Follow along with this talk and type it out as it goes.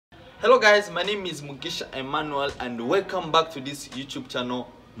Hello guys, my name is Mugisha Emmanuel and welcome back to this YouTube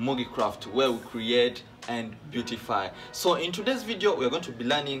channel MugiCraft, where we create and beautify. So in today's video we are going to be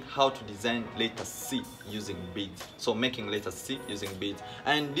learning how to design letter C using beads. So making letter C using beads,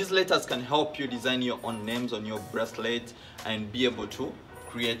 and these letters can help you design your own names on your bracelet and be able to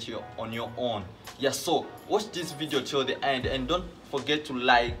create on your own. Yeah, so watch this video till the end and don't forget to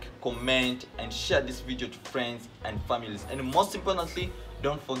like, comment and share this video to friends and families, and most importantly,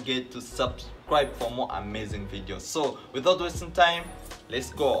 don't forget to subscribe for more amazing videos. So without wasting time,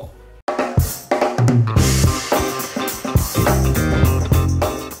 let's go. We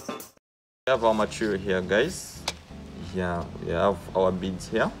have our material here, guys. Yeah, we have our beads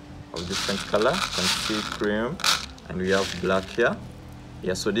here of different color. You can see cream, and we have black here.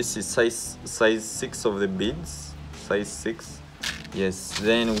 Yeah, so this is size 6 of the beads, size 6. Yes,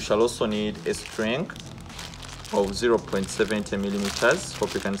 then we shall also need a string of 0.70 millimeters.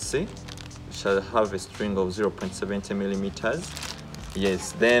 Hope you can see. We shall have a string of 0.70 millimeters.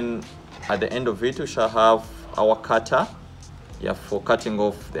 Yes, then at the end of it we shall have our cutter, yeah, for cutting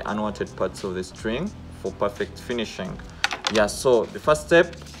off the unwanted parts of the string for perfect finishing. Yeah, so the first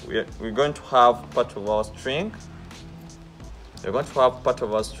step, we're going to have part of our string. We're going to have part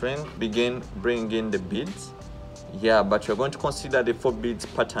of our string begin bringing in the beads. Yeah, but you're going to consider the 4 beads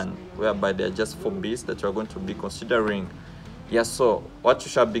pattern, whereby they're just 4 beads that you're going to be considering. Yeah, so what you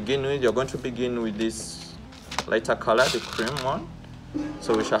shall begin with, you're going to begin with this lighter color, the cream one.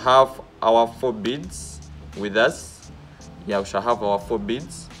 So we shall have our 4 beads with us. Yeah, we shall have our 4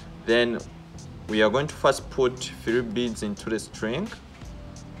 beads. Then we are going to first put 3 beads into the string.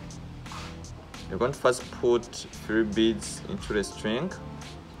 You're going to first put 3 beads into the string.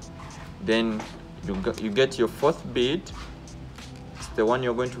 Then you get your 4th bead. It's the one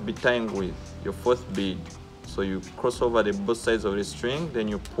you're going to be tying with, your 4th bead. So you cross over the both sides of the string, then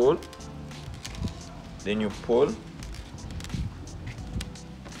you pull, Okay,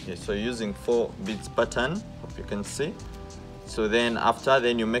 so using 4 beads pattern, hope you can see. So then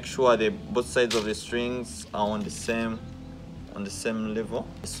then you make sure the both sides of the strings are on the same level.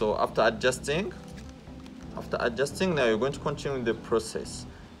 So after adjusting, now you're going to continue with the process.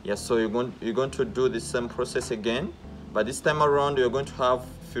 Yeah, so you're going to do the same process again, but this time around you're going to have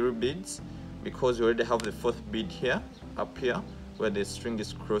 3 beads, because you already have the 4th bead here, up here, where the string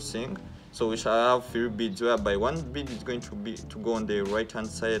is crossing. So we shall have 3 beads, whereby 1 bead is going to go on the right hand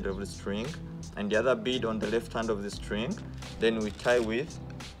side of the string, and the other bead on the left hand of the string. Then we tie with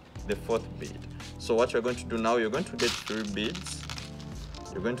the 4th bead. So what you're going to do now, you're going to get 3 beads.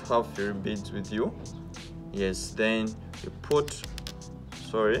 You're going to have 3 beads with you. Yes, then you put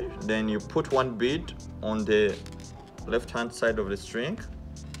 1 bead on the left hand side of the string,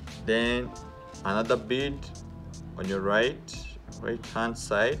 then another bead on your right hand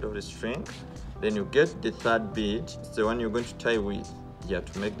side of the string. Then you get the 3rd bead. It's the one you're going to tie with, yeah,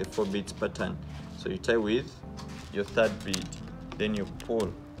 to make the 4 beads pattern. So you tie with your 3rd bead, then you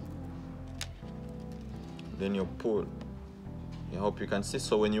pull, I hope you can see.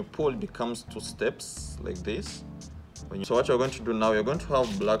 So when you pull, it becomes 2 steps like this. So what you're going to do now, you're going to have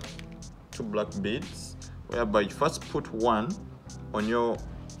 2 black beads, whereby you first put 1 on your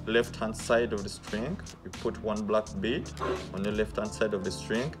left hand side of the string. You put 1 black bead on your left hand side of the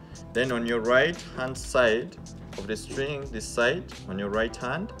string. Then on your right hand side of the string, this side on your right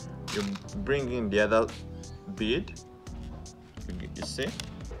hand, you bring in the other bead. You see,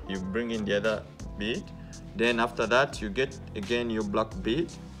 you bring in the other bead. Then after that you get again your black bead.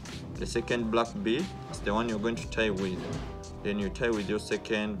 The 2nd black bead is the one you're going to tie with. Then you tie with your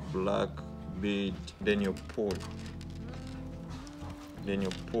 2nd black bead. Then you pull.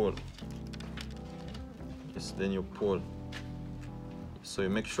 Yes, then you pull. So you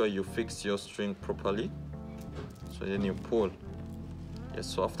make sure you fix your string properly. So then you pull. Yes,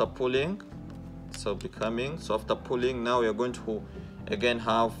 so after pulling, after pulling, now you're going to again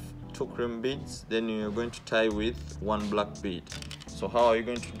have 2 cream beads. Then you're going to tie with 1 black bead. So how are you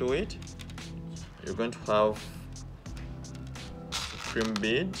going to do it? You're going to have cream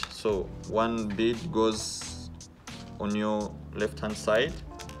bead. So 1 bead goes on your left hand side.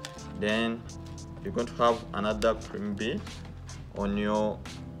 Then you're going to have another cream bead on your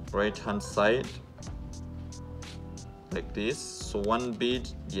right hand side, like this. So 1 bead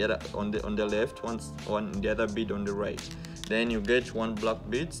on the left, the other bead on the right. Then you get 1 black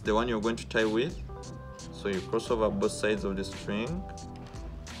bead, the one you're going to tie with. So you cross over both sides of the string,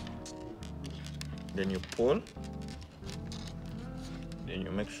 then you pull, then you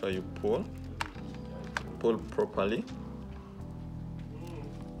make sure you pull properly.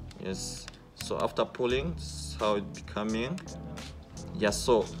 Yes, so after pulling, this is how it's becoming. Yeah,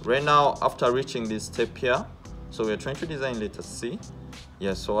 so right now after reaching this step here, so we're trying to design letter C.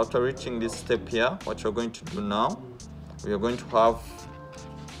 Yeah, so after reaching this step here, what you're going to do now, we are going to have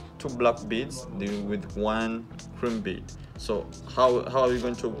 2 black beads with 1 cream bead. So how are we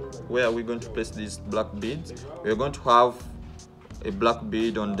going to, where are we going to place these black beads? We're going to have a black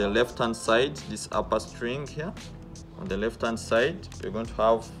bead on the left hand side, this upper string here. On the left hand side, we're going to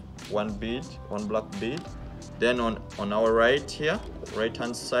have 1 bead, 1 black bead. Then on our right here, right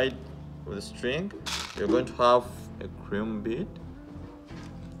hand side of the string, we're going to have a cream bead.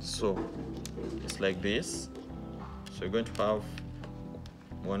 So it's like this. So you're going to have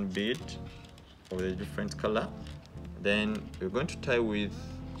 1 bead of a different color. Then you're going to tie with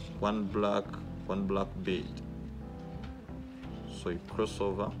one black bead. So you cross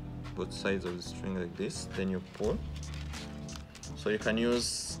over both sides of the string like this, then you pull. So you can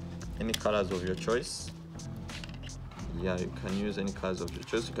use any colors of your choice. Yeah, you can use any colors of your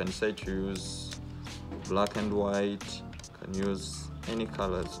choice. You can decide to use black and white. You can use any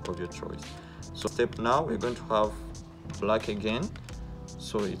colors of your choice. So step now, we're going to have black again.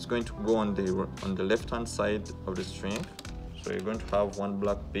 So it's going to go on the left hand side of the string. So you're going to have 1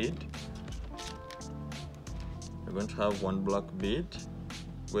 black bead. You're going to have 1 black bead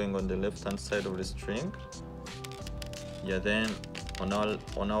going on the left hand side of the string. Yeah, then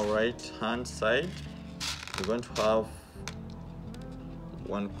on our right hand side, we're going to have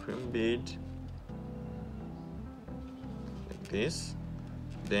 1 cream bead like this.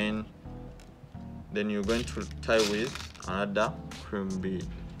 Then you're going to tie with another cream bead,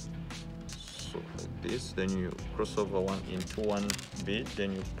 so like this. Then you cross over into 1 bead,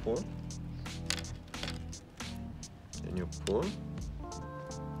 then you pull, then you pull.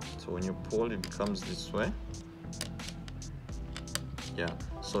 So when you pull, it becomes this way. Yeah,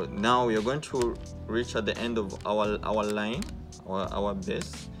 so now we are going to reach at the end of our line, our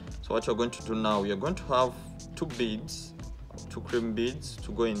base. So what you're going to do now, we are going to have 2 beads, 2 cream beads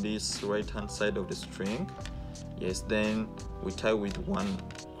to go in this right hand side of the string. Yes, then we tie with 1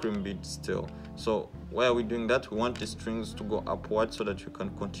 cream bead still. So why are we doing that? We want the strings to go upward so that we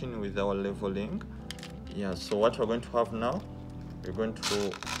can continue with our leveling. Yeah, so what we're going to have now, we're going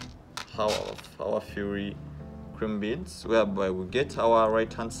to have our Fury cream beads, whereby we get our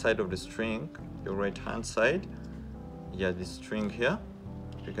right hand side of the string, your right hand side. Yeah, this string here,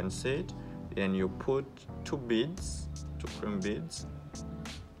 you can see it. Then you put 2 beads, 2 cream beads.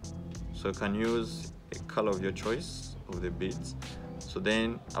 So you can use a color of your choice of the beads. So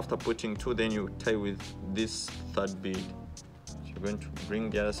then after putting 2, then you tie with this 3rd bead. So you're going to bring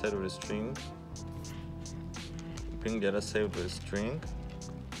the other side of the string, bring the other side of the string.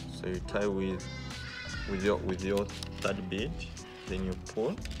 So you tie with your 3rd bead, then you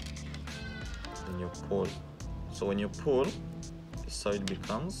pull, then you pull. So when you pull, this is how it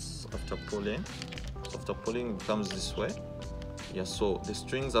becomes after pulling. After pulling, it becomes this way. Yeah, so the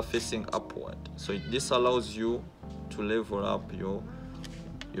strings are facing upward. So this allows you to level up your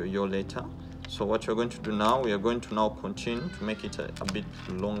letter. So what you're going to do now, we are going to now continue to make it a bit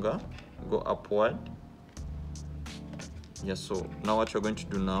longer, go upward. Yeah, so now what you're going to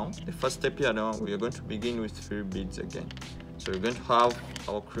do now, the first step here now, we are going to begin with 3 beads again. So we're going to have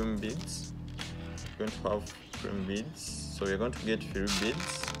our cream beads. We're going to have cream beads. So we're going to get 3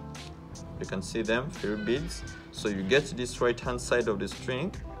 beads. You can see them, 3 beads. So you get this right hand side of the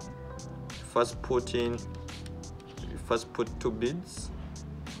string. You first put 2 beads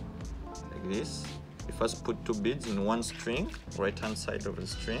like this. You first put 2 beads in 1 string, right hand side of the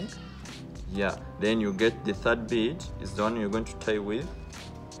string. Yeah, then you get the 3rd bead is the one you're going to tie with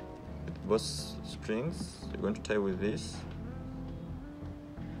both strings. You're going to tie with this.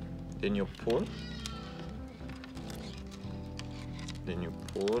 Then you pull. Then you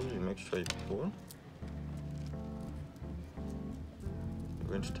pull, you make sure you pull. You're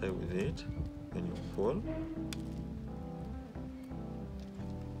going to tie with it. Then you pull.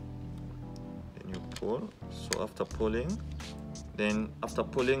 Then you pull. So after pulling, then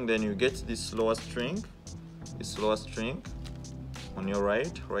you get this lower string on your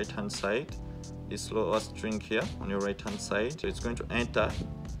right hand side, this lower string here on your right hand side. So it's going to enter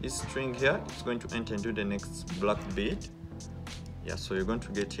this string here, it's going to enter into the next black bead. Yeah, so you're going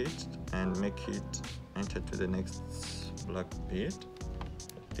to get it and make it enter to the next black bead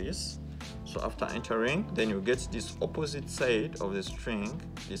like this. So after entering, then you get this opposite side of the string,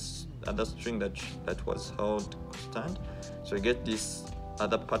 this other string that was held constant. So you get this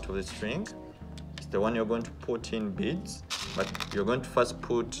other part of the string. It's the one you're going to put in beads, but you're going to first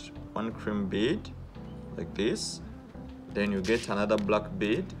put 1 cream bead like this. Then you get another black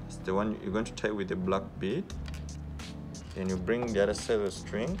bead. It's the one you're going to tie with the black bead. Then you bring the other side of the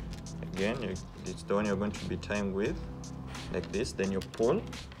string again. It's the one you're going to be tying with, like this. Then you pull.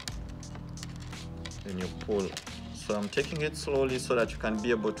 Then you pull. So I'm taking it slowly so that you can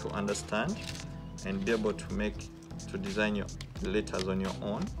be able to understand and be able to design your letters on your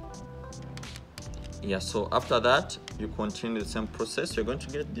own. Yeah, so after that you continue the same process. You're going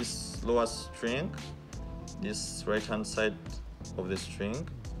to get this lower string, this right hand side of the string,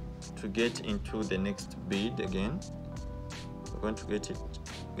 to get into the next bead again. We're going to get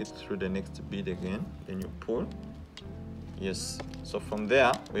through the next bead again. Then you pull. Yes, so from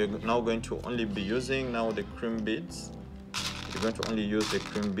there we're now going to only be using now the cream beads. You're going to only use the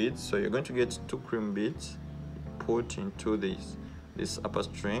cream beads. So you're going to get 2 cream beads, put into this upper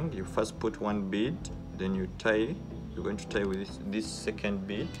string. You first put 1 bead, then you tie. You're going to tie with this second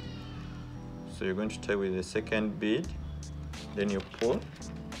bead. So you're going to tie with the second bead, then you pull,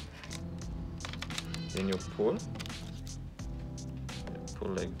 then you pull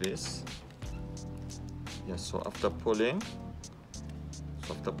like this. Yeah, so after pulling,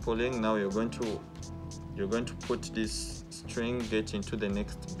 now you're going to put this string, get into the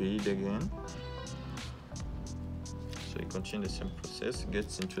next bead again. So you continue the same process,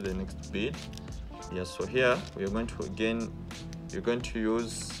 gets into the next bead. Yeah, so here we are going to you're going to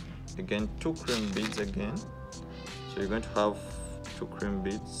use again 2 cream beads again. So you're going to have 2 cream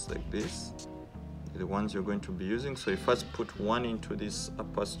beads like this, the ones you're going to be using. So you first put 1 into this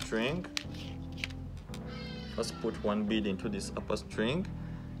upper string. First put 1 bead into this upper string,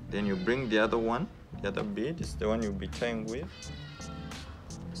 then you bring the other one, the other bead is the one you'll be tying with.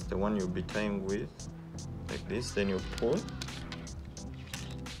 It's the one you'll be tying with like this. Then you pull,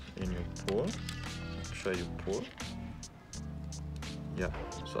 then you pull. Make sure you pull. Yeah,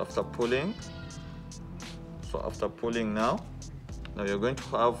 so after pulling now you're going to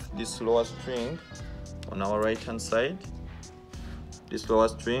have this lower string on our right hand side. This lower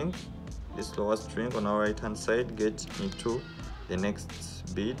string on our right hand side, get into the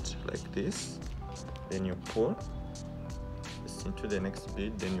next bead like this. Then you pull. It's into the next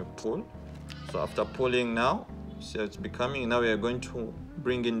bead, then you pull. So after pulling now, so it's becoming, now we are going to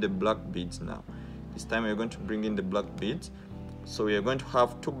bring in the black beads now. This time we're going to bring in the black beads. So we are going to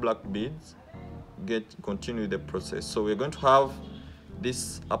have 2 black beads. Continue the process. So we're going to have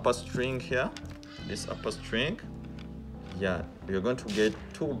this upper string here, this upper string. Yeah, you're going to get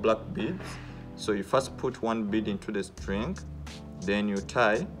 2 black beads. So you first put 1 bead into the string, then you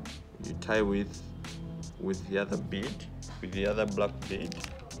tie with the other bead, with the other black bead.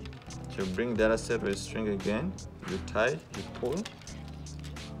 So you bring the other side of the string again, you tie, you pull,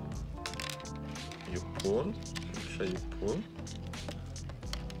 make sure you pull.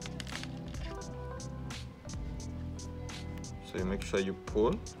 So you make sure you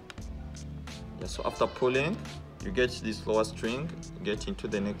pull. Yeah, so after pulling, you get this lower string, get into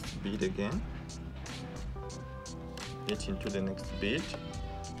the next bead again. Get into the next bead.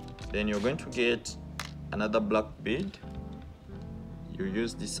 Then you're going to get another black bead. You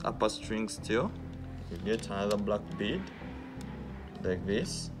use this upper string still. You get another black bead like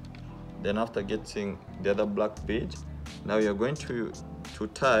this. Then after getting the other black bead, now you're going to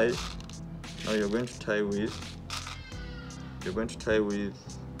tie. Now you're going to tie with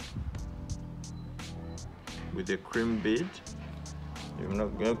a cream bead. You're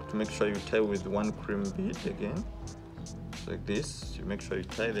not going to make sure you tie with 1 cream bead again, like this. You make sure you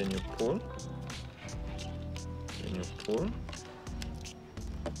tie, then you pull, then you pull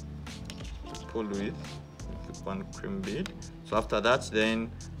with 1 cream bead. So after that,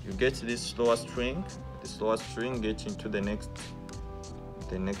 then you get this lower string. This lower string get into the next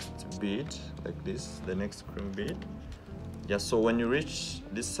bead like this, the next cream bead. Yeah, so when you reach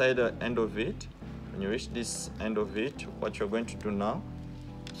this side end of it, what you're going to do now,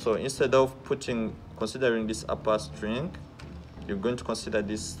 so instead of considering this upper string, you're going to consider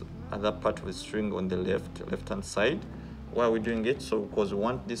this other part of the string on the left hand side. Why are we doing it? So because we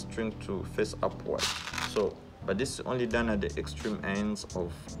want this string to face upward. So but this is only done at the extreme ends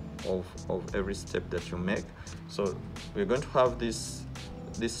of every step that you make. So we're going to have this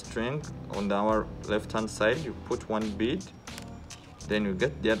string on our left hand side. You put 1 bead, then you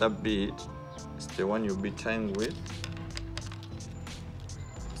get the other bead. It's the one you'll be tying with.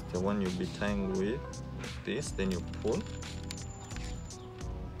 Like this. Then you pull.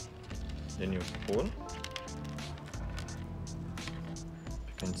 You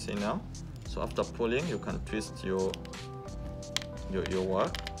can see now. So after pulling, you can twist your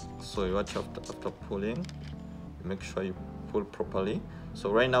work. So you watch after pulling, you make sure you pull properly.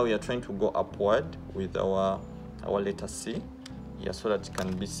 So right now we are trying to go upward with our letter C, yeah, so that it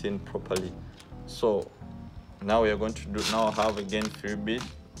can be seen properly. So Now we are going to do, now have again 3 beads.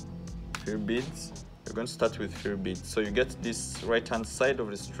 We're going to start with 3 beads. So you get this right hand side of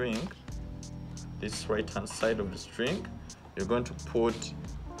the string, you're going to put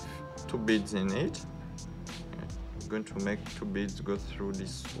 2 beads in it. You're going to make 2 beads go through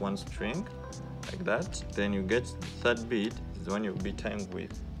this one string like that. Then you get the 3rd bead, is the one you'll be tying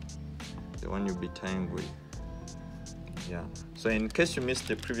with. Yeah, so in case you missed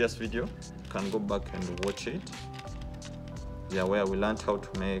the previous video, you can go back and watch it. Yeah, where we learned how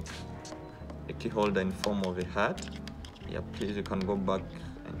to make a key holder in form of a heart. Yeah, please, you can go back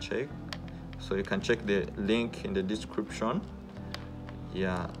and check. So you can check the link in the description.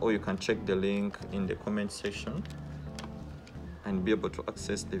 Yeah, or you can check the link in the comment section and be able to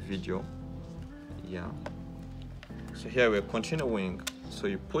access the video. Yeah, so here we're continuing. So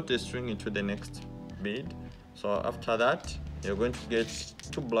you put the string into the next bead. So after that, you're going to get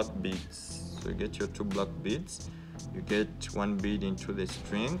 2 black beads. So you get your 2 black beads. You get 1 bead into the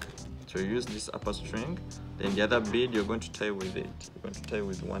string. So you use this upper string. Then the other bead you're going to tie with it. You're going to tie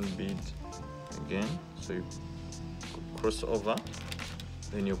with 1 bead again. So you cross over.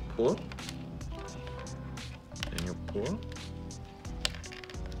 Then you pull.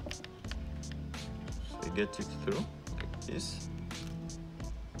 So you get it through like this.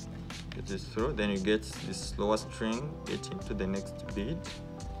 Get this through, then you get this lower string, get into the next bead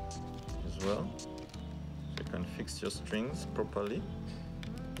as well. So you can fix your strings properly.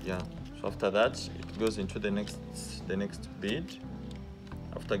 Yeah, so after that it goes into the next bead.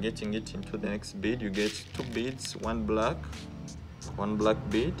 After getting it into the next bead, you get 2 beads, 1 black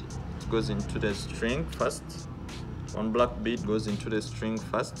bead. It goes into the string first. 1 black bead goes into the string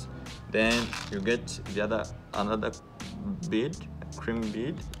first. Then you get another bead, cream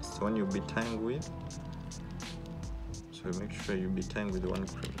bead. It's the one you'll be tying with. So make sure you'll be tying with 1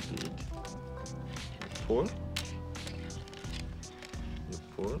 cream bead. You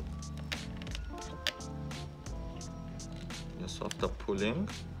pull. Yes, so after pulling,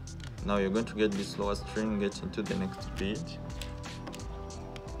 now you're going to get this lower string, get into the next bead.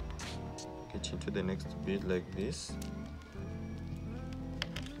 Get into the next bead like this.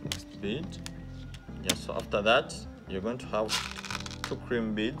 Next bead. Yeah, so after that, you're going to have 2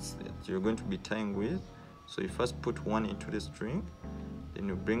 cream beads that you're going to be tying with. So you first put 1 into the string, then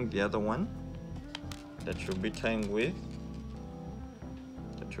you bring the other one that you'll be tying with,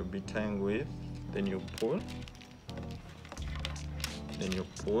 then you pull,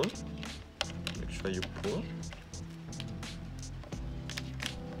 make sure you pull.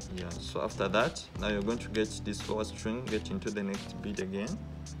 Yeah, so after that, now you're going to get this lower string, get into the next bead again.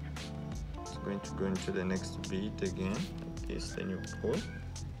 It's going to go into the next bead again like this, then you pull.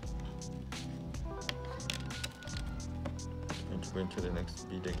 It's going to go into the next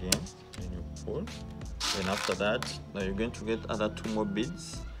bead again, then you pull. Then after that, now you're going to get other 2 more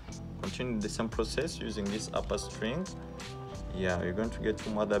beads. Continue the same process using this upper string. Yeah, you're going to get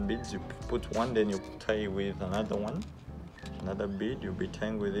 2 more other beads. You put 1, then you tie with another one. Another bead, you'll be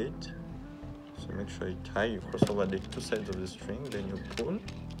tying with it. So make sure you tie, you cross over the 2 sides of the string, then you pull.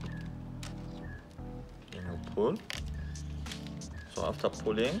 So after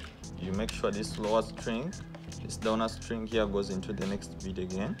pulling, you make sure this lower string, this downer string here goes into the next bead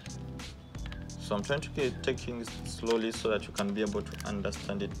again. So I'm trying to keep taking it slowly so that you can be able to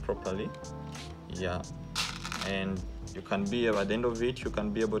understand it properly. Yeah, and you can be, at the end of it, you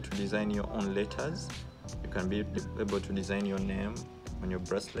can be able to design your own letters. You can be able to design your name on your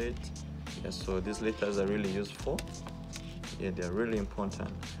bracelet. Yeah, so these letters are really useful. Yeah, they're really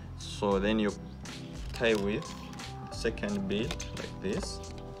important. So then you tie with the second bead like this.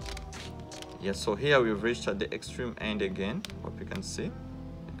 Yeah, so here we've reached at the extreme end again. Hope you can see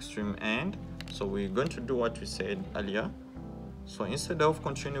extreme end. So we're going to do what we said earlier. So instead of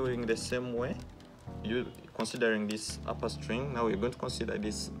continuing the same way, you considering this upper string, now we're going to consider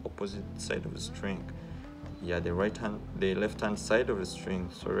this opposite side of the string. Yeah, the left hand side of the string,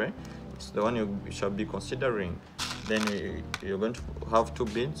 sorry, it's the one you shall be considering. Then you're going to have 2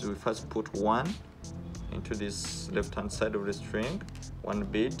 beads. We first put 1 into this left hand side of the string, 1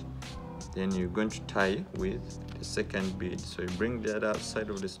 bead, then you're going to tie with the second bead. So you bring the other side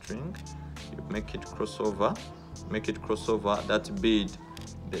of the string, you make it cross over that bead,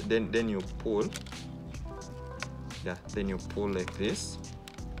 then you pull. Yeah, then you pull like this.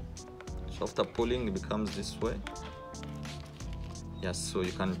 So after pulling, it becomes this way. Yeah, so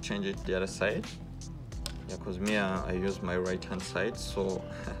you can change it the other side. Yeah, because me, I use my right hand side, so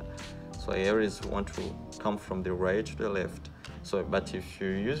so I always want to come from the right to the left. So but if you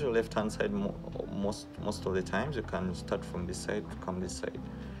use your left hand side most of the times, you can start from this side to come this side.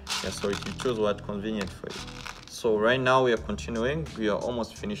 Yeah, so you choose what convenient for you. So right now we are continuing, we are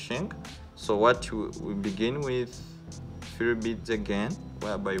almost finishing. So what we begin with 3 beads again,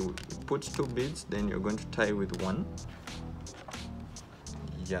 whereby we put 2 beads, then you're going to tie with 1.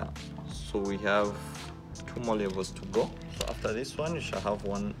 Yeah, so we have 2 more levels to go. So after this one, you shall have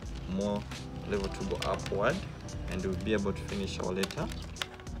 1 more level to go upward, and we'll be able to finish our letter.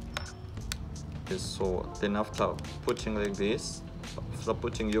 Okay, so then after putting like this, after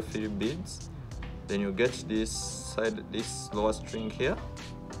putting your 3 beads, then you get this side, this lower string here,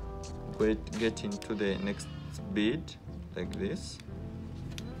 get into the next bead like this,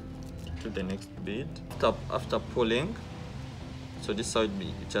 to the next bead. After pulling, so this is how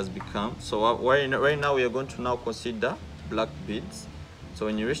it has become. So right now we are going to now consider black beads. So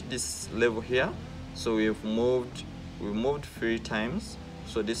when you reach this level here, so we moved 3 times.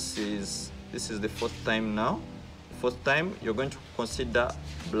 So this is the 4th time now. 4th time you're going to consider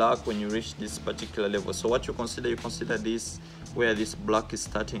black when you reach this particular level. So what you consider this where this black is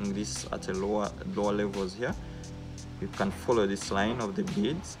starting, this at a lower levels here. You can follow this line of the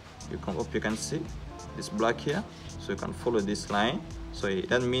beads. Hope you can see this black here, so you can follow this line. So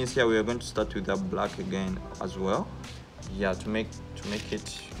that means here we are going to start with the black again as well, yeah, to make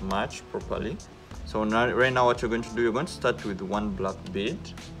it match properly. So right now what you're going to do, you're going to start with 1 black bead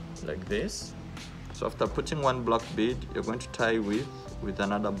like this. So after putting 1 black bead, you're going to tie with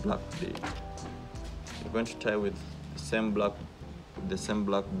another black bead. You're going to tie with the same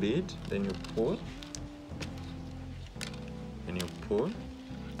black bead, then you pull, then you pull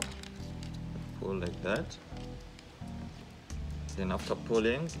like that. Then after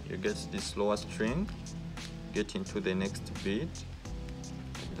pulling, you get this lower string, get into the next bead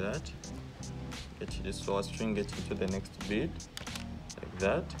like that. Get this lower string, get into the next bead like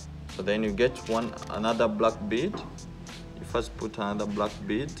that. So then you get another black bead. You first put another black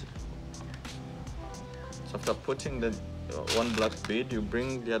bead. So after putting the 1 black bead, you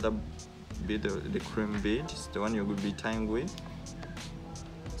bring the other bead, the cream bead. It's the one you will be tying with.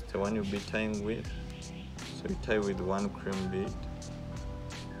 The one you'll be tying with. So you tie with 1 cream bead.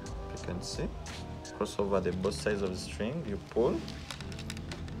 You can see, cross over the both sides of the string. You pull.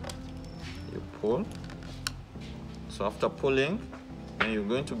 So after pulling, then you're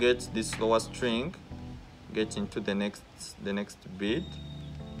going to get this lower string, get into the next bead,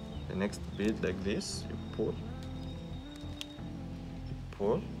 like this. You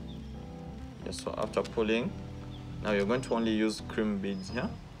pull. Yeah, so after pulling, now you're going to only use cream beads here.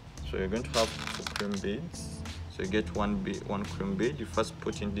 So you're going to have 2 cream beads. So you get 1 cream bead. You first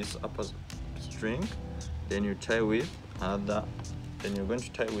put in this upper string, then you tie with another. Then you're going to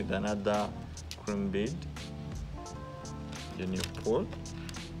tie with another cream bead. Then you pull.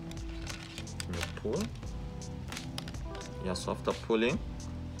 Yeah. So after pulling,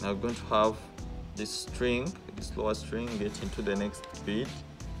 now you're going to have this string, this lower string, get into the next bead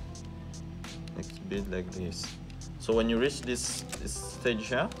like this. So when you reach this stage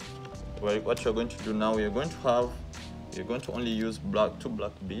here, what you're going to do now, you're going to only use 2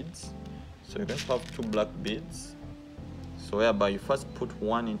 black beads. So you're going to have 2 black beads. So whereby you first put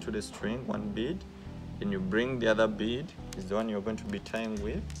 1 into the string, 1 bead, then you bring the other bead, is the one you're going to be tying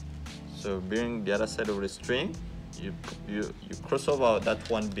with. So bring the other side of the string, you cross over that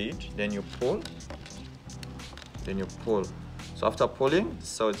 1 bead, then you pull. So after pulling,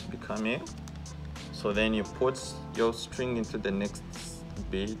 this is how it's becoming. So then you put your string into the next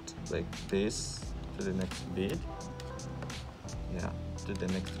bead like this, to the next bead. Yeah, to the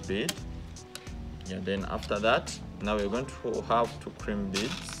next bead. Yeah, then after that, now we're going to have 2 cream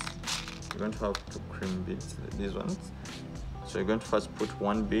beads. You're going to have 2 cream beads, these ones. So you're going to first put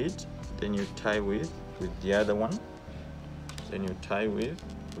 1 bead, then you tie with the other one. Then you tie with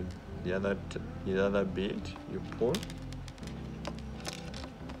the other bead. You pull.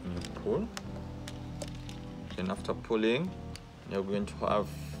 Then after pulling, you're going to have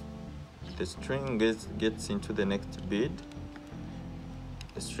the string gets into the next bead.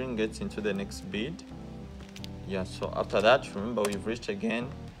 The string gets into the next bead. Yeah, so after that, remember we reached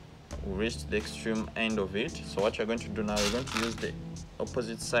the extreme end of it. So what you're going to do now, you're going to use the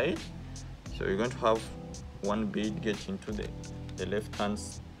opposite side. So you're going to have 1 bead get into the left-hand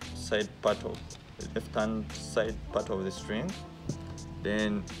side part of the string.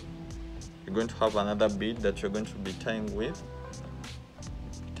 Then you're going to have another bead that you're going to be tying with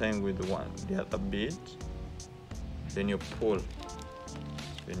the other bead. Then you pull.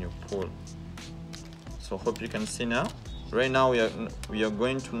 So hope you can see now. Right now we are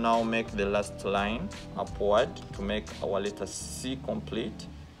going to now make the last line upward to make our letter C complete.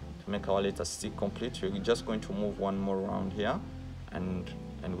 We're just going to move 1 more round here, and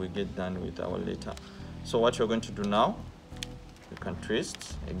we get done with our letter. So what you're going to do now, you can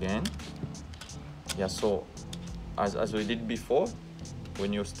twist again. Yeah, so as we did before,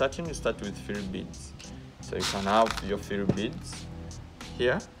 when you're starting, you start with fill beads. So you can have your fill beads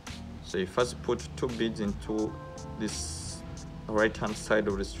here. So you first put 2 beads into this right hand side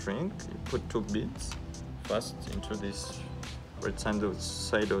of the string. You put 2 beads first into this right hand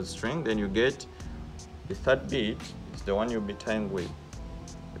side of the string. Then you get the 3rd bead is the one you'll be tying with.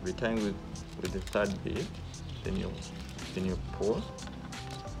 You'll be tying with the 3rd bead. Then you pull.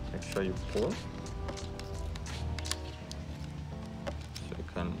 Make sure you pull. So you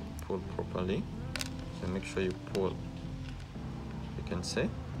can pull properly. So make sure you pull. You can see.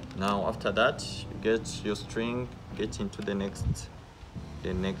 Now after that, you get your string, get into the next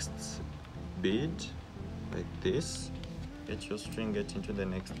bead like this. Get your string, get into the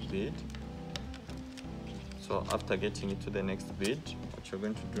next bead. So after getting into the next bead, what you're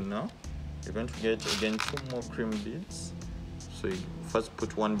going to do now, you're going to get again 2 more cream beads. So you first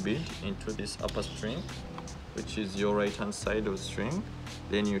put 1 bead into this upper string, which is your right hand side of the string.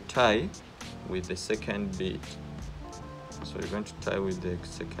 Then you tie with the 2nd bead. So you're going to tie with the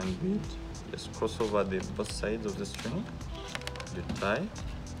 2nd bead. Just cross over the both sides of the string. You tie,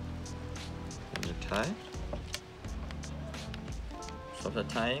 and you tie. So after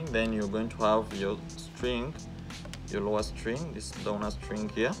tying, then you're going to have your string, your lower string, this downer string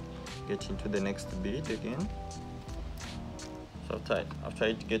here, get into the next bead again. So after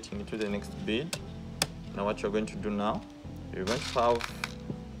it getting into the next bead, now what you're going to do now, you're going to have,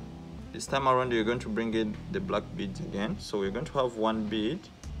 this time around you're going to bring in the black beads again. So we're going to have 1 bead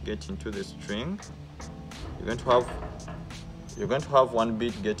get into the string. You're going to have 1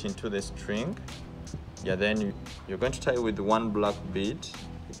 bead get into the string. Yeah, then you're going to tie with 1 black bead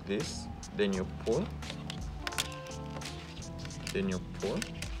like this. Then you pull. Then you pull.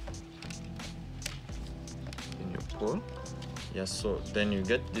 Then you pull. Yeah, so then you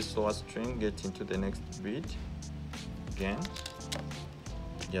get this lower string, get into the next bead again.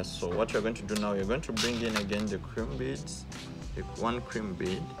 Yeah, so what you're going to do now, you're going to bring in again the cream beads, like 1 cream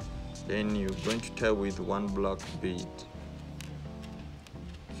bead, then you're going to tie with 1 black bead.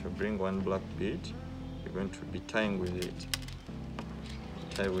 So bring 1 black bead, you're going to be tying with it.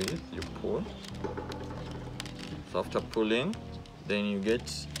 Tie with, you pull. So after pulling, then you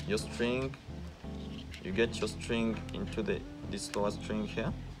get your string, into this lower string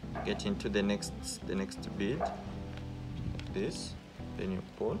here, get into the next bead, like this. Then you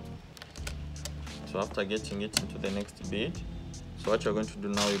pull. So after getting it into the next bead, so what you're going to do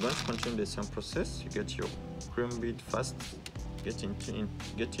now, you're going to continue the same process. You get your cream bead first, get it into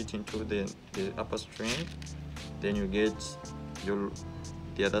the upper string, then you get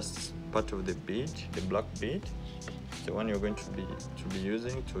the other part of the bead, the black bead, the one you're going to be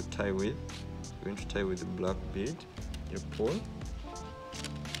using to tie with. You're going to tie with the black bead. You pull.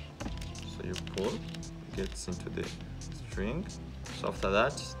 So you pull, it gets into the string. So after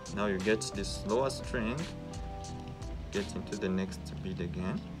that, now you get this lower string, get into the next bead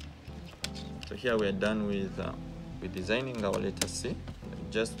again. So here we are done with designing our letter C,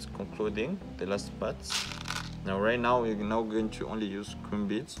 just concluding the last parts. Now right now we're now going to only use cream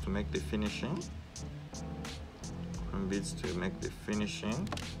beads to make the finishing. Cream beads to make the finishing.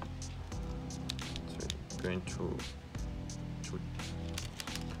 So we're going to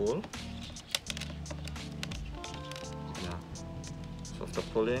pull. After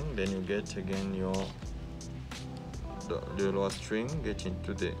pulling, then you get again the lower string, get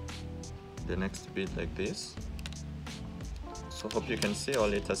into the next bead like this. So hope you can see our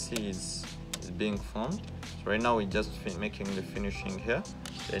letter C is being formed. So right now we're just making the finishing here.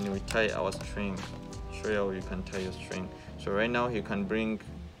 Then we tie our string. Show you how you can tie your string. So right now you can bring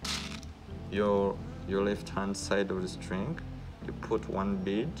your left hand side of the string. You put 1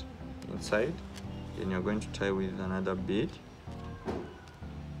 bead inside, then you're going to tie with another bead.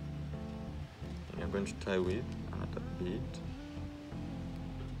 You're going to tie with another bead,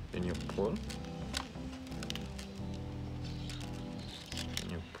 then you pull,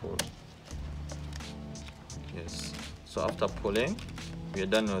 yes. So after pulling, we are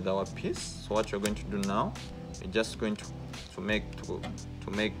done with our piece. So what you're going to do now, you're just going to make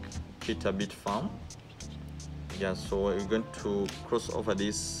it a bit firm. Yeah, so we're going to cross over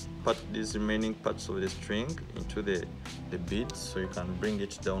these remaining parts of the string into the beads, so you can bring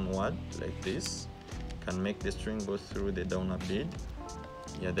it downward like this. You can make the string go through the downer bead.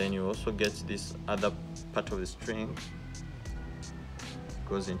 Yeah, then you also get this other part of the string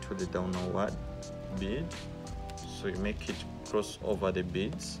goes into the downward bead, so you make it cross over the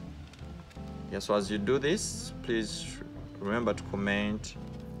beads. Yeah, so as you do this, please remember to comment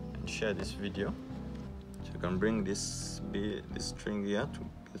and share this video. can bring this string here to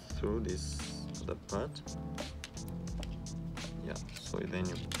get through this other part. Yeah, so then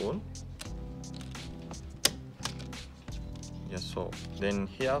you pull. Yeah, so then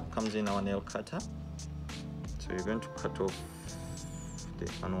here comes in our nail cutter. So you're going to cut off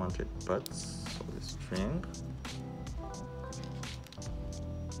the unwanted parts of the string.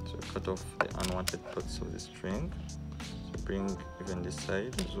 So cut off the unwanted parts of the string. So bring even this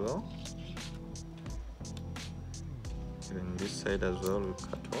side as well. Even this side as well we'll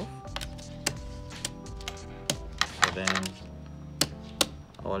cut off. So then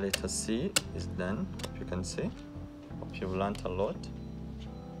our letter C is done. Hope you can see. Hope you've learned a lot.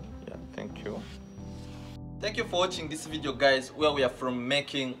 Yeah, thank you. Thank you for watching this video, guys, where we are from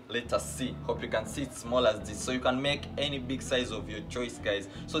making letter C. Hope you can see it's small as this, so you can make any big size of your choice, guys.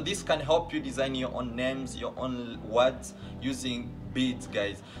 So this can help you design your own names, your own words using beads,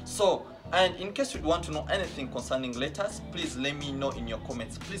 guys. So, and in case you want to know anything concerning letters, please let me know in your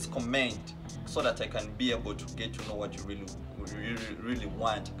comments. Please comment so that I can be able to get to know what you really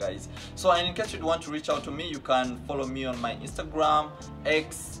want, guys. So, and in case you want to reach out to me, you can follow me on my Instagram,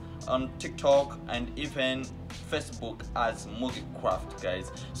 X, on TikTok, and even Facebook as Mugi Craft,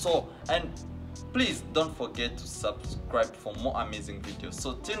 guys. So, and please don't forget to subscribe for more amazing videos.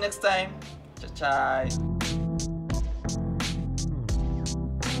 So till next time, ciao ciao.